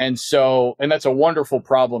 And that's a wonderful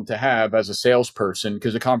problem to have as a salesperson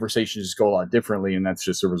because the conversations just go a lot differently. And that's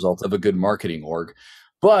just a result of a good marketing org.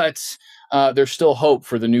 But there's still hope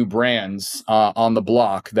for the new brands on the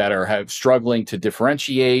block that are struggling to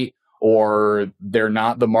differentiate, or they're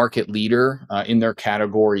not the market leader in their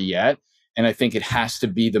category yet. And I think it has to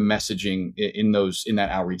be the messaging in that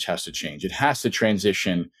outreach has to change. It has to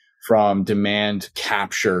transition from demand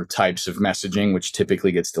capture types of messaging, which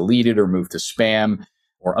typically gets deleted or moved to spam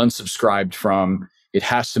or unsubscribed from. It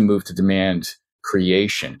has to move to demand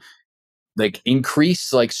creation.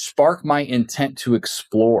 Spark my intent to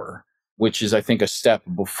explore, which is, I think, a step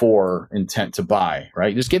before intent to buy,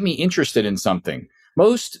 right? Just get me interested in something.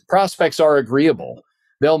 Most prospects are agreeable.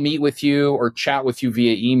 They'll meet with you or chat with you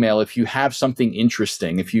via email if you have something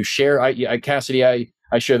interesting. If you share, Cassidy, I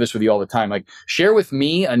I share this with you all the time. Like, share with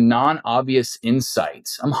me a non-obvious insight.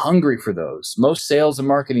 I'm hungry for those. Most sales and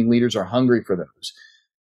marketing leaders are hungry for those.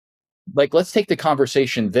 Like, let's take the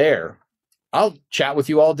conversation there. I'll chat with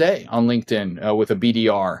you all day on LinkedIn with a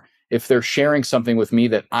BDR if they're sharing something with me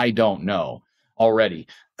that I don't know already.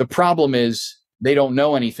 The problem is they don't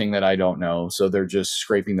know anything that I don't know. So they're just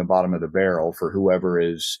scraping the bottom of the barrel for whoever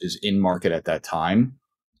is in market at that time.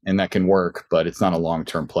 And that can work, but it's not a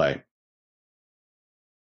long-term play.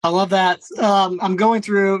 I love that. I'm going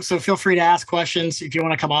through, so feel free to ask questions. If you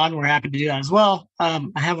want to come on, we're happy to do that as well. I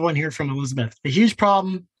have one here from Elizabeth. The huge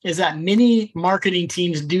problem is that many marketing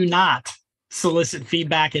teams do not solicit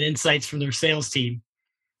feedback and insights from their sales team.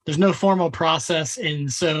 There's no formal process,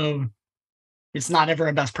 and so it's not ever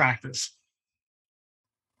a best practice.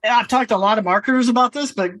 And I've talked to a lot of marketers about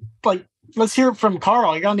this, but like, let's hear it from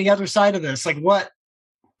Carl. You're on the other side of this. Like,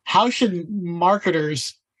 how should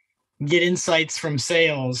marketers get insights from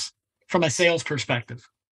sales from a sales perspective?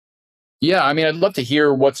 Yeah, I mean, I'd love to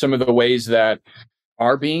hear what some of the ways that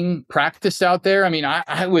are being practiced out there. I mean,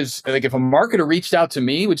 I was like, if a marketer reached out to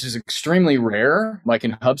me, which is extremely rare, like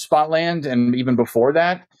in HubSpot land, and even before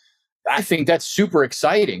that, I think that's super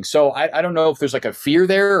exciting. So I don't know if there's like a fear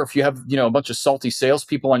there, or if you have, a bunch of salty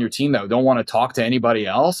salespeople on your team that don't want to talk to anybody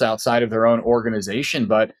else outside of their own organization.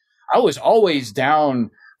 But I was always down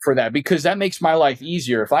for that, because that makes my life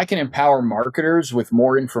easier. If I can empower marketers with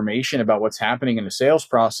more information about what's happening in the sales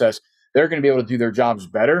process, they're going to be able to do their jobs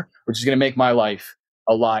better, which is going to make my life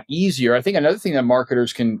a lot easier. I think another thing that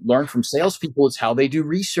marketers can learn from salespeople is how they do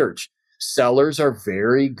research. Sellers are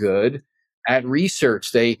very good at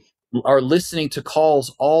research. They are listening to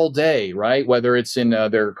calls all day, right? Whether it's in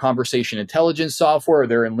their conversation intelligence software or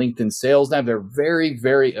they're in LinkedIn Sales Nav, they're very,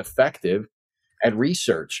 very effective at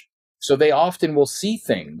research. So they often will see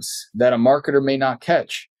things that a marketer may not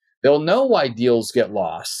catch. They'll know why deals get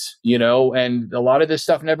lost, and a lot of this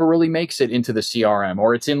stuff never really makes it into the CRM,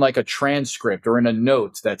 or it's in like a transcript or in a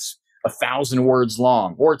note that's 1,000 words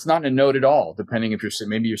long, or it's not in a note at all, depending if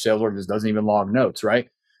maybe your sales org just doesn't even log notes, right?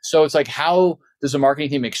 So it's like, how does a marketing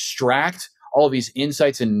team extract all of these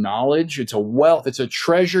insights and knowledge? It's a wealth, it's a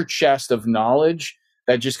treasure chest of knowledge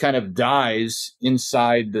that just kind of dies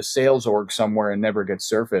inside the sales org somewhere and never gets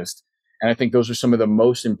surfaced. And I think those are some of the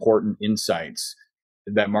most important insights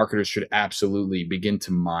that marketers should absolutely begin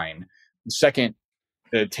to mine. The second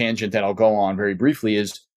tangent that I'll go on very briefly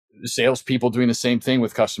is salespeople doing the same thing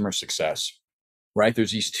with customer success, right?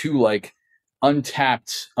 There's these two like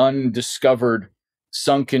untapped, undiscovered,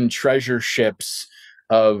 sunken treasure ships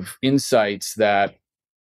of insights that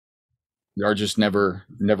are just never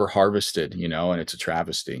harvested, and it's a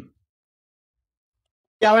travesty.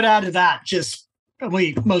 Yeah, I would add to that,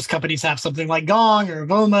 most companies have something like Gong or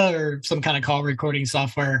Voma or some kind of call recording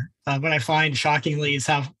software. What I find shockingly is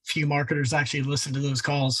how few marketers actually listen to those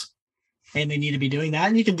calls, and they need to be doing that.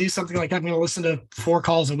 And you can do something like, I'm going to listen to 4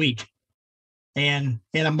 calls a week. And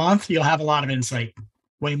in a month, you'll have a lot of insight,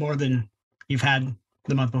 way more than you've had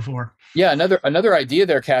the month before. Yeah, another idea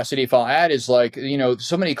there, Cassidy, if I'll add, is like,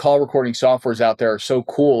 so many call recording softwares out there are so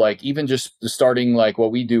cool. Like even just starting like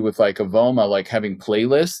what we do with like Avoma, like having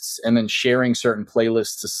playlists and then sharing certain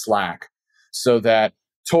playlists to Slack, so that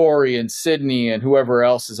Tori and Sydney and whoever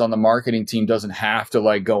else is on the marketing team doesn't have to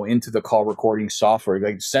like go into the call recording software.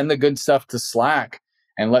 Like send the good stuff to Slack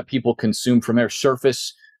and let people consume from there,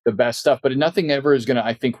 surface the best stuff. But nothing ever is going to,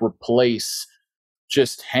 I think, replace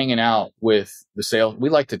just hanging out with the sales. We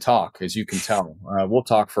like to talk, as you can tell. We'll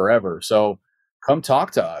talk forever. So come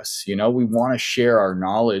talk to us. We want to share our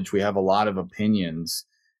knowledge. We have a lot of opinions.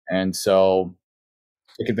 And so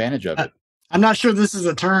take advantage of it. I'm not sure this is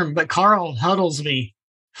a term, but Carl huddles me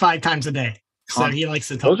 5 times a day. So he likes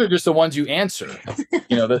to talk. Those are just the ones you answer.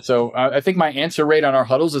 So I think my answer rate on our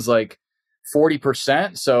huddles is like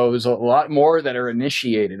 40%. So there's a lot more that are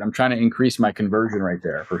initiated. I'm trying to increase my conversion rate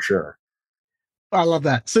there for sure. I love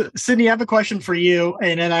that. So, Sydney, I have a question for you,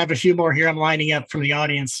 and then I have a few more here I'm lining up from the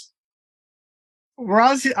audience. We're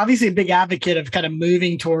obviously a big advocate of kind of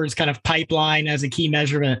moving towards kind of pipeline as a key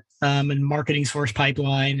measurement and marketing source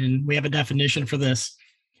pipeline, and we have a definition for this.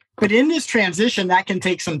 But in this transition, that can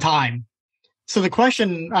take some time. So the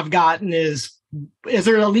question I've gotten is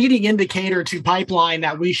there a leading indicator to pipeline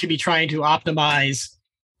that we should be trying to optimize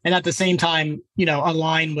and at the same time,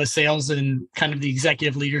 align with sales and kind of the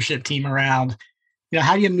executive leadership team around?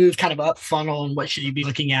 How do you move kind of up funnel, and what should you be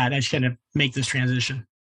looking at as you kind of make this transition?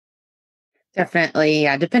 Definitely.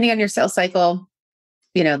 Yeah. Depending on your sales cycle,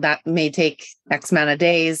 that may take X amount of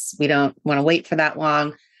days. We don't want to wait for that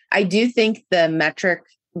long. I do think the metric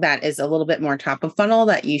that is a little bit more top of funnel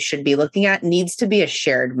that you should be looking at needs to be a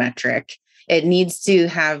shared metric. It needs to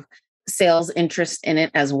have sales interest in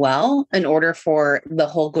it as well in order for the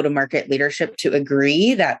whole go-to-market leadership to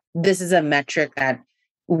agree that this is a metric that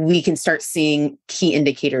we can start seeing key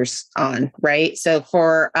indicators on, right? So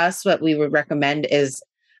for us, what we would recommend is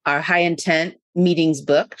our high intent meetings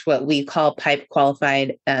booked, what we call pipe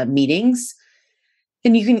qualified meetings.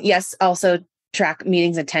 And you can, yes, also track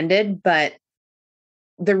meetings attended, but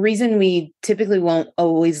the reason we typically won't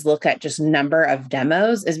always look at just number of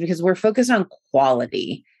demos is because we're focused on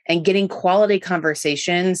quality and getting quality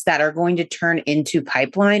conversations that are going to turn into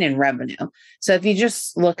pipeline and revenue. So if you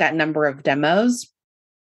just look at number of demos,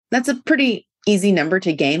 that's a pretty easy number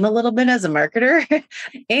to game a little bit as a marketer.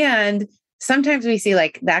 And sometimes we see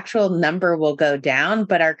like the actual number will go down,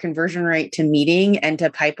 but our conversion rate to meeting and to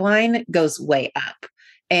pipeline goes way up.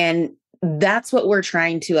 And that's what we're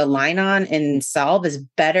trying to align on and solve is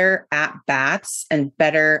better at bats and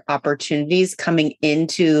better opportunities coming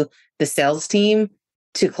into the sales team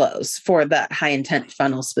to close for the high intent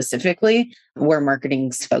funnel specifically where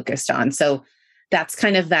marketing's focused on. So that's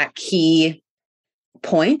kind of that key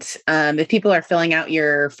point. If people are filling out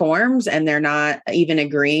your forms and they're not even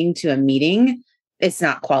agreeing to a meeting, it's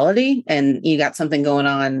not quality and you got something going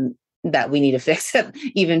on that we need to fix it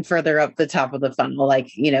even further up the top of the funnel.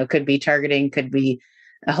 Like, could be targeting, could be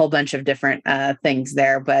a whole bunch of different things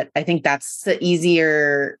there. But I think that's the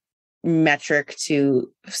easier metric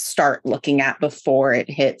to start looking at before it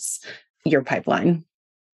hits your pipeline.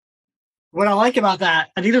 What I like about that,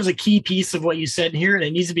 I think there's a key piece of what you said here, and it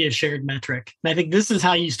needs to be a shared metric. And I think this is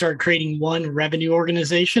how you start creating one revenue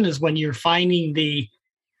organization is when you're finding the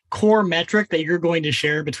core metric that you're going to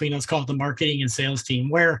share between, let's call it the marketing and sales team,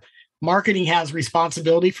 where marketing has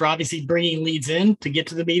responsibility for obviously bringing leads in to get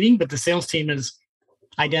to the meeting, but the sales team is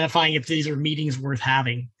identifying if these are meetings worth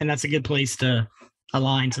having. And that's a good place to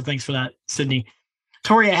align. So thanks for that, Sydney.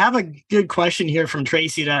 Tori, I have a good question here from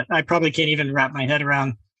Tracy that I probably can't even wrap my head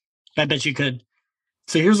around. I bet you could.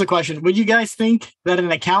 So here's the question. Would you guys think that an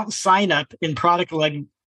account sign up in product leg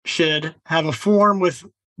should have a form with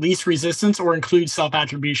least resistance or include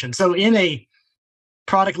self-attribution? So in a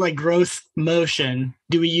product-led growth motion,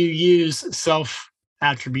 do you use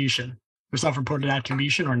self-attribution or self-reported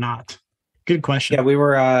attribution or not? Good question. Yeah, we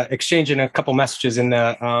were exchanging a couple messages in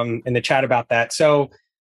the chat about that. So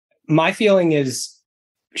my feeling is,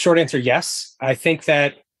 short answer, yes. I think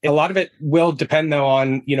that a lot of it will depend though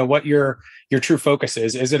on, what your true focus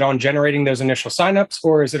is. Is it on generating those initial signups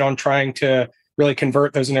or is it on trying to really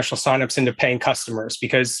convert those initial signups into paying customers?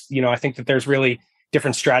 Because, I think that there's really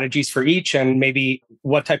different strategies for each and maybe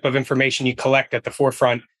what type of information you collect at the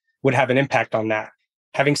forefront would have an impact on that.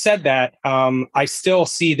 Having said that, I still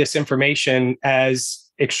see this information as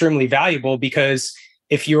extremely valuable because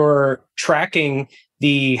if you're tracking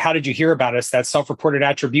the how did you hear about us, that self-reported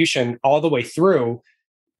attribution all the way through,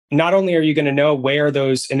 not only are you going to know where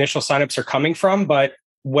those initial signups are coming from, but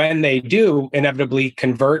when they do inevitably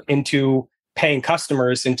convert into paying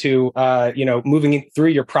customers, into moving through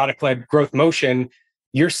your product-led growth motion,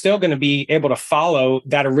 you're still going to be able to follow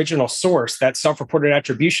that original source, that self-reported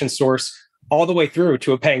attribution source, all the way through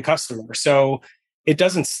to a paying customer. So it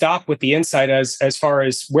doesn't stop with the insight as far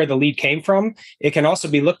as where the lead came from. It can also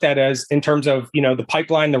be looked at as in terms of, the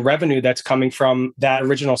pipeline, the revenue that's coming from that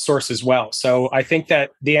original source as well. So I think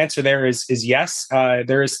that the answer there is yes.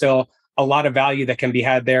 There is still a lot of value that can be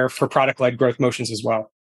had there for product-led growth motions as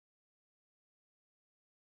well.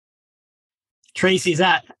 Tracy, is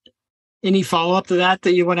that any follow-up to that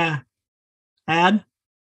you want to add?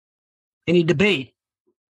 Any debate?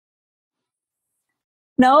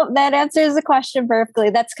 No, that answers the question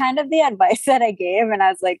perfectly. That's kind of the advice that I gave. And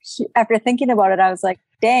I was like, after thinking about it, I was like,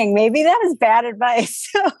 dang, maybe that was bad advice.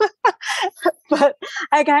 But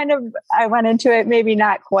I went into it maybe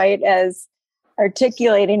not quite as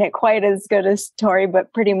articulating it quite as good as Tori,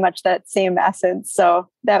 but pretty much that same essence. So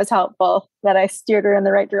that was helpful that I steered her in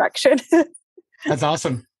the right direction. That's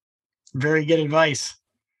awesome. Very good advice.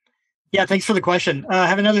 Yeah, thanks for the question. I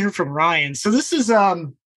have another here from Ryan. So this is,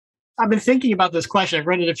 I've been thinking about this question. I've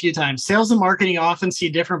read it a few times. Sales and marketing often see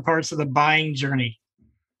different parts of the buying journey.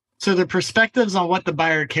 So the perspectives on what the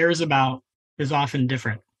buyer cares about is often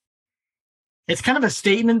different. It's kind of a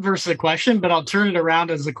statement versus a question, but I'll turn it around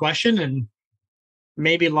as a question and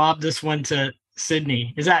maybe lob this one to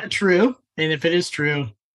Sydney. Is that true? And if it is true,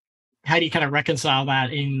 how do you kind of reconcile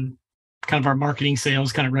that in kind of our marketing,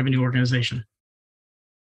 sales, kind of revenue organization?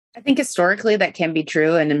 I think historically that can be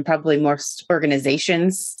true. And in probably most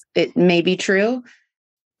organizations, it may be true.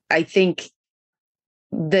 I think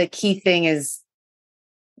the key thing is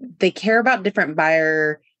they care about different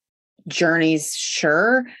buyer journeys,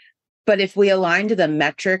 sure, But if we align to the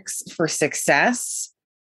metrics for success,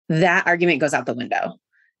 that argument goes out the window.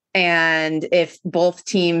 And if both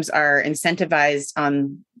teams are incentivized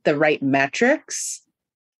on the right metrics,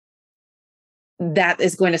 that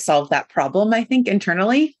is going to solve that problem, I think,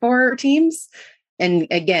 internally for teams. And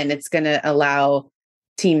again, it's going to allow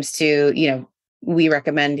teams to, we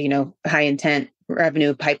recommend, high intent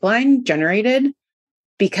revenue pipeline generated,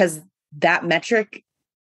 because that metric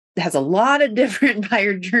has a lot of different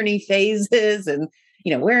buyer journey phases and,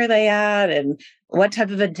 where are they at and what type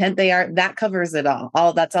of intent they are. That covers it all.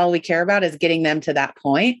 That's all we care about is getting them to that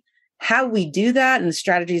point. How we do that and the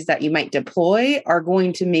strategies that you might deploy are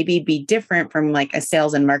going to maybe be different from like a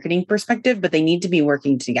sales and marketing perspective, but they need to be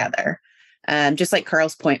working together. Just like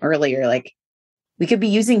Carl's point earlier, like we could be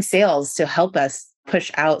using sales to help us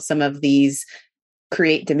push out some of these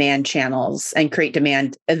create demand channels and create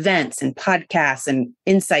demand events and podcasts and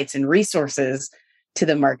insights and resources to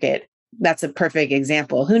the market. That's a perfect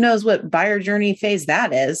example. Who knows what buyer journey phase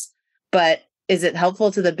that is, but is it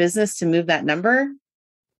helpful to the business to move that number?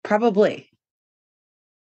 Probably.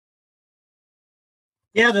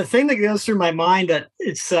 Yeah, the thing that goes through my mind that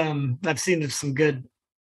it's I've seen some good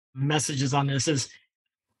messages on this is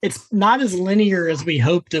it's not as linear as we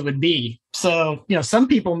hoped it would be. So, some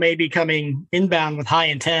people may be coming inbound with high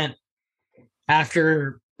intent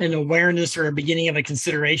after an awareness or a beginning of a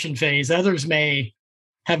consideration phase. Others may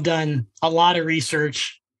have done a lot of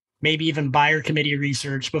research, maybe even buyer committee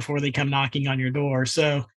research before they come knocking on your door.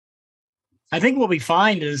 So I think what we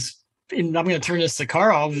find is, and I'm going to turn this to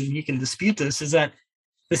Carl, and you can dispute this, is that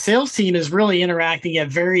the sales team is really interacting at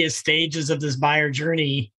various stages of this buyer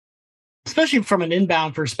journey, especially from an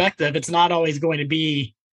inbound perspective. It's not always going to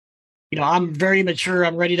be, I'm very mature,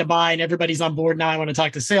 I'm ready to buy, and everybody's on board now, I want to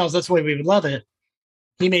talk to sales. That's the way we would love it.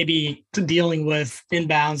 He may be dealing with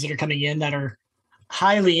inbounds that are coming in that are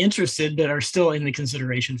highly interested, but are still in the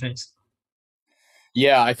consideration phase.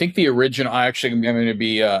 Yeah, I think the original, I'm going to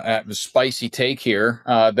be at the spicy take here,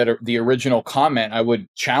 the original comment, I would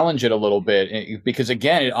challenge it a little bit because,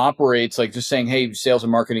 again, it operates like just saying, hey, sales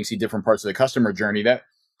and marketing see different parts of the customer journey. That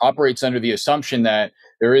operates under the assumption that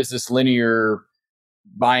there is this linear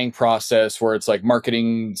buying process where it's like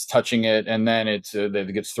marketing's touching it and then it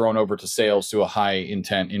gets thrown over to sales to a high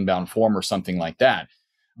intent inbound form or something like that.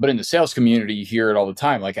 But in the sales community, you hear it all the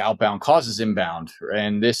time, like outbound causes inbound.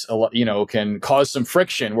 And this, can cause some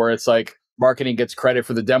friction where it's like marketing gets credit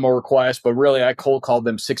for the demo request, but really I cold called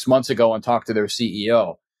them 6 months ago and talked to their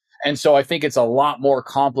CEO. And so I think it's a lot more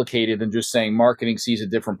complicated than just saying marketing sees a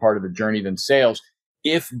different part of the journey than sales.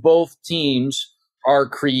 If both teams are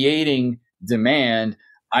creating demand,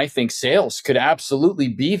 I think sales could absolutely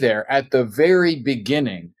be there at the very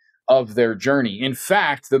beginning of their journey. In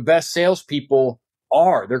fact, the best salespeople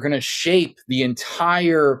they're going to shape the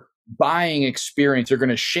entire buying experience. They're going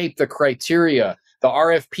to shape the criteria. The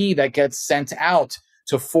RFP that gets sent out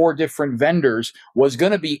to 4 different vendors was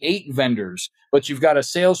going to be 8 vendors, but you've got a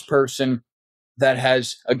salesperson that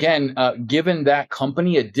has, again, given that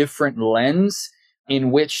company a different lens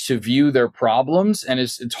in which to view their problems and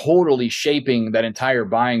is totally shaping that entire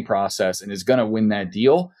buying process and is going to win that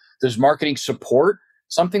deal. Does marketing support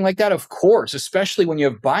something like that? Of course, especially when you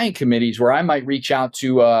have buying committees where I might reach out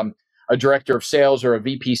to a director of sales or a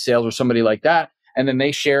VP sales or somebody like that, and then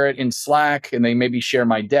they share it in Slack and they maybe share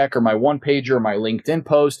my deck or my one pager or my LinkedIn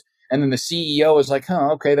post. And then the CEO is like,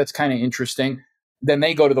 okay, that's kind of interesting. Then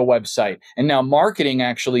they go to the website. And now marketing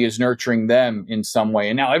actually is nurturing them in some way.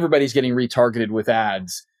 And now everybody's getting retargeted with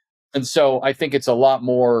ads. And so I think it's a lot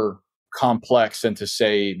more complex than to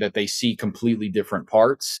say that they see completely different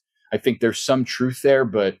parts. I think there's some truth there,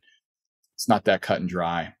 but it's not that cut and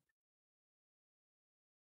dry.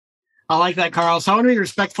 I like that, Carl. So I want to be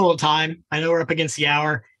respectful of time. I know we're up against the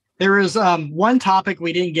hour. There is one topic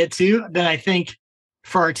we didn't get to that I think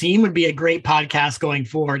for our team would be a great podcast going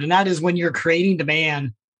forward. And that is when you're creating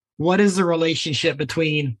demand, what is the relationship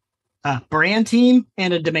between a brand team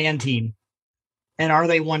and a demand team? And are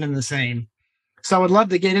they one and the same? So I would love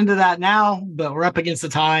to get into that now, but we're up against the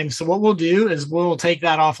time. So what we'll do is we'll take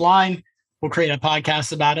that offline. We'll create a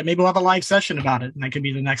podcast about it. Maybe we'll have a live session about it. And that could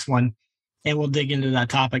be the next one. And we'll dig into that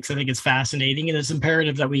topic. So I think it's fascinating. And it's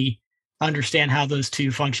imperative that we understand how those two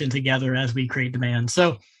function together as we create demand.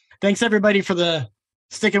 So thanks everybody for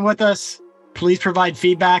sticking with us. Please provide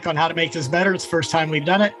feedback on how to make this better. It's the first time we've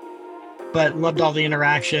done it, but loved all the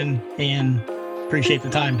interaction and appreciate the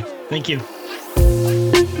time. Thank you.